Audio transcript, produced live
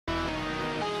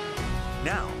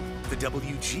Now, the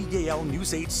WGAL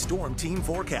News 8 Storm Team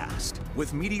forecast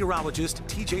with meteorologist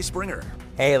TJ Springer.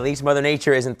 Hey, at least Mother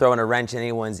Nature isn't throwing a wrench in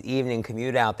anyone's evening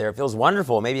commute out there. It feels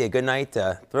wonderful. Maybe a good night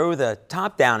to throw the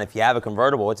top down if you have a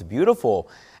convertible. It's beautiful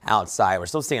outside. We're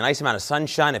still seeing a nice amount of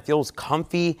sunshine. It feels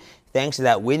comfy thanks to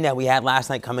that wind that we had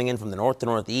last night coming in from the north to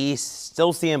northeast.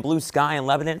 Still seeing blue sky in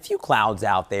Lebanon, a few clouds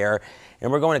out there.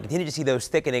 And we're going to continue to see those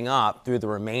thickening up through the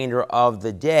remainder of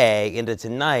the day into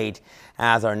tonight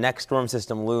as our next storm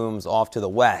system looms off to the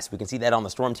west. We can see that on the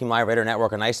Storm Team Live Radar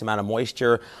Network, a nice amount of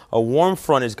moisture. A warm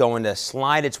front is going to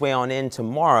slide its way on in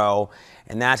tomorrow,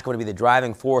 and that's going to be the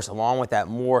driving force along with that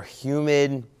more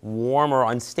humid, warmer,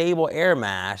 unstable air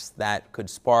mass that could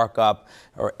spark up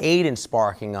or aid in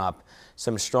sparking up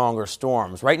some stronger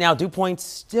storms. Right now, dew points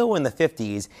still in the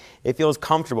 50s. It feels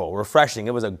comfortable, refreshing.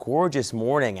 It was a gorgeous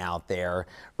morning out there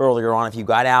earlier on. If you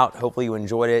got out, hopefully you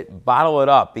enjoyed it. Bottle it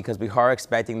up because we are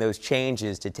expecting those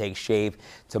changes to take shape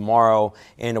tomorrow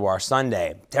into our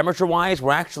Sunday. Temperature-wise,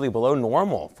 we're actually below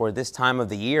normal for this time of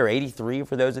the year. 83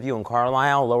 for those of you in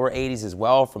Carlisle, lower 80s as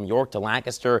well from York to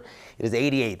Lancaster. It is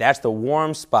 88. That's the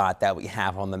warm spot that we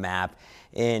have on the map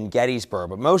in Gettysburg,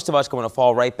 but most of us going to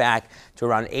fall right back to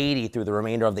around 80 through the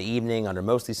remainder of the evening under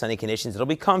mostly sunny conditions. It'll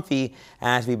be comfy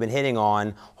as we've been hitting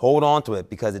on. Hold on to it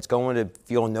because it's going to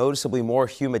feel noticeably more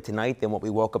humid tonight than what we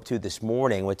woke up to this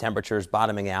morning with temperatures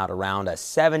bottoming out around a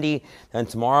 70. Then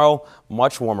tomorrow,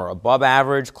 much warmer, above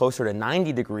average, closer to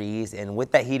 90 degrees. And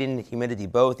with that heat and humidity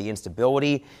both, the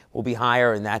instability will be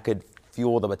higher and that could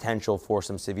fuel the potential for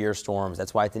some severe storms.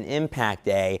 That's why it's an impact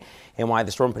day and why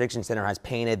the Storm Prediction Center has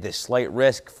painted this slight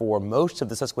risk for most of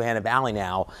the Susquehanna Valley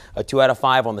now. A 2 out of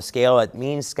 5 on the scale. It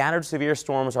means scattered severe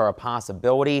storms are a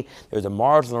possibility. There's a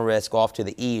marginal risk off to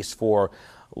the east for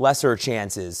lesser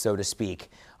chances, so to speak,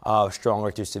 of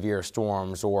stronger to severe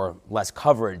storms or less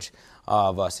coverage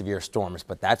of severe storms.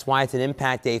 But that's why it's an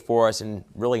impact day for us and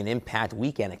really an impact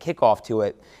weekend, a kickoff to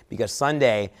it, because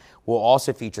Sunday will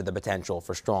also feature the potential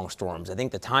for strong storms. I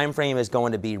think the time frame is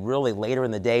going to be really later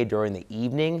in the day during the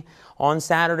evening on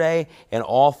Saturday, and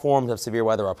all forms of severe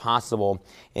weather are possible,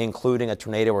 including a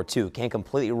tornado or two. Can't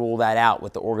completely rule that out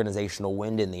with the organizational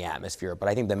wind in the atmosphere, but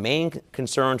I think the main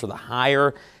concerns or the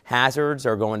higher hazards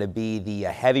are going to be the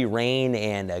heavy rain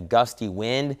and a gusty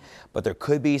wind, but there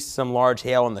could be some large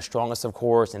hail and the strongest, of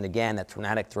course, and again, that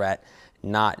tornadic threat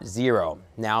not zero.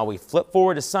 Now we flip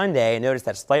forward to Sunday and notice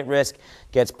that slight risk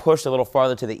gets pushed a little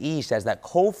farther to the east as that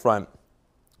cold front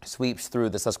sweeps through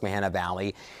the Susquehanna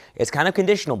Valley. It's kind of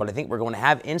conditional, but I think we're going to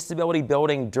have instability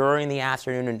building during the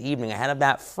afternoon and evening ahead of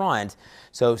that front.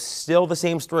 So still the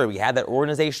same story. We had that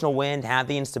organizational wind, had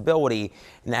the instability,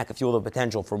 and that could fuel the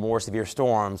potential for more severe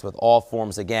storms with all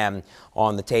forms again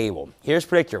on the table. Here's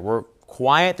predictor. We're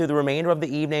quiet through the remainder of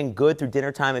the evening, good through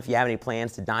dinner time if you have any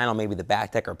plans to dine on maybe the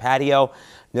back deck or patio.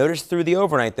 Notice through the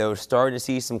overnight, though, starting to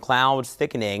see some clouds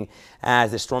thickening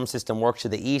as the storm system works to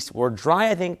the east. We're dry,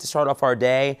 I think, to start off our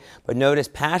day, but notice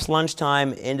past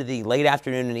lunchtime into the late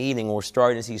afternoon and evening, we're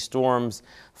starting to see storms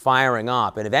firing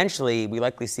up. And eventually, we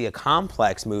likely see a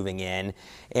complex moving in,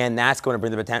 and that's going to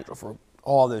bring the potential for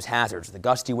all those hazards, the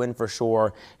gusty wind for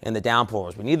sure, and the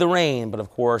downpours. We need the rain, but of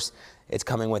course, it's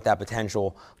coming with that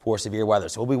potential for severe weather.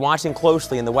 So we'll be watching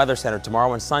closely in the Weather Center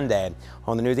tomorrow and Sunday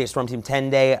on the News 8 Storm Team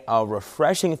 10-day. A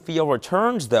refreshing feel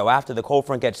returns, though, after the cold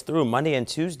front gets through. Monday and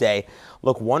Tuesday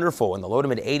look wonderful in the low to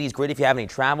mid 80s. Great if you have any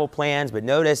travel plans, but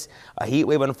notice a heat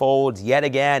wave unfolds yet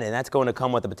again, and that's going to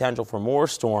come with the potential for more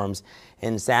storms.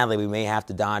 And sadly, we may have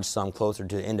to dodge some closer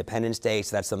to Independence Day,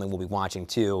 so that's something we'll be watching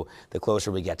too the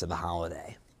closer we get to the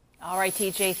holiday. All right,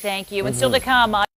 TJ, thank you. And still to come.